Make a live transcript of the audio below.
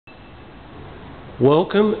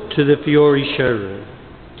Welcome to the Fiori showroom.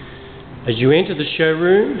 As you enter the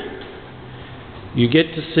showroom, you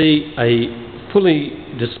get to see a fully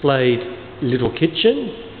displayed little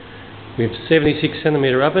kitchen with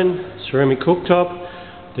 76cm oven, ceramic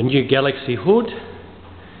cooktop, the new Galaxy hood,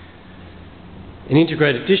 an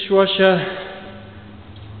integrated dishwasher,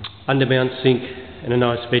 under-mount sink and a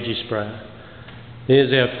nice veggie sprayer.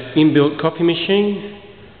 There's our inbuilt coffee machine,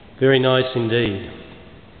 very nice indeed.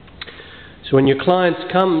 So when your clients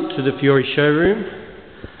come to the Fiori showroom,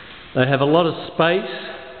 they have a lot of space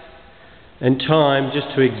and time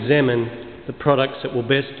just to examine the products that will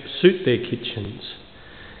best suit their kitchens.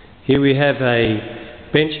 Here we have a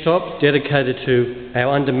bench top dedicated to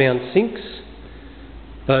our under-mount sinks,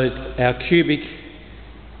 both our cubic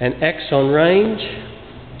and Axon range,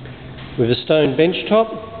 with a stone bench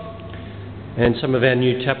top and some of our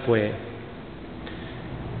new tapware.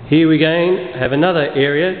 Here we again have another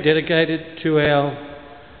area dedicated to our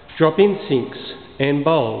drop-in sinks and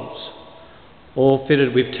bowls, all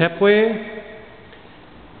fitted with tapware.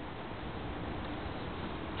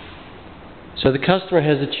 So the customer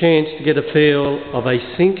has a chance to get a feel of a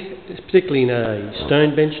sink, particularly in a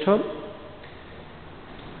stone bench top,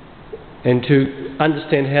 and to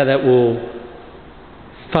understand how that will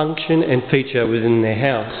function and feature within their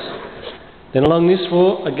house. Then along this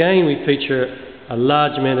wall, again we feature a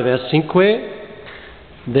large amount of our sinkware.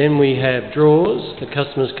 Then we have drawers that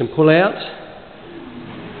customers can pull out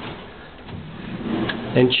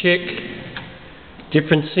and check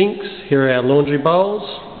different sinks. Here are our laundry bowls.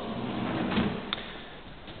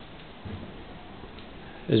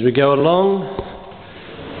 As we go along,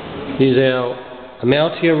 here's our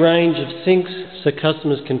Amaltia range of sinks so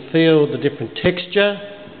customers can feel the different texture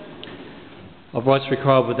of what's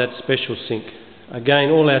required with that special sink. Again,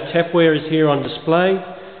 all our tapware is here on display.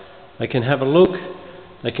 They can have a look,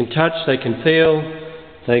 they can touch, they can feel,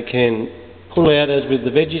 they can pull out, as with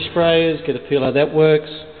the veggie sprayers, get a feel how that works.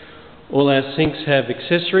 All our sinks have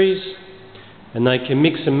accessories and they can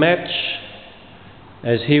mix and match,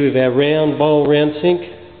 as here with our round bowl round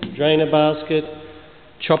sink, drainer basket,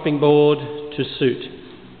 chopping board to suit.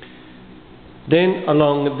 Then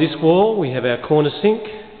along this wall we have our corner sink,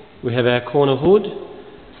 we have our corner hood,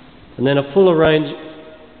 and then a full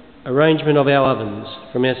arrangement of our ovens,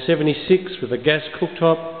 from our 76 with a gas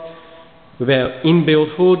cooktop, with our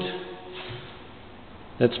inbuilt hood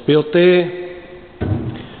that's built there.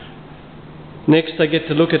 Next they get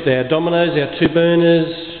to look at our Dominoes, our 2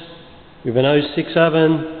 burners, with an 06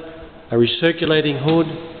 oven, a recirculating hood,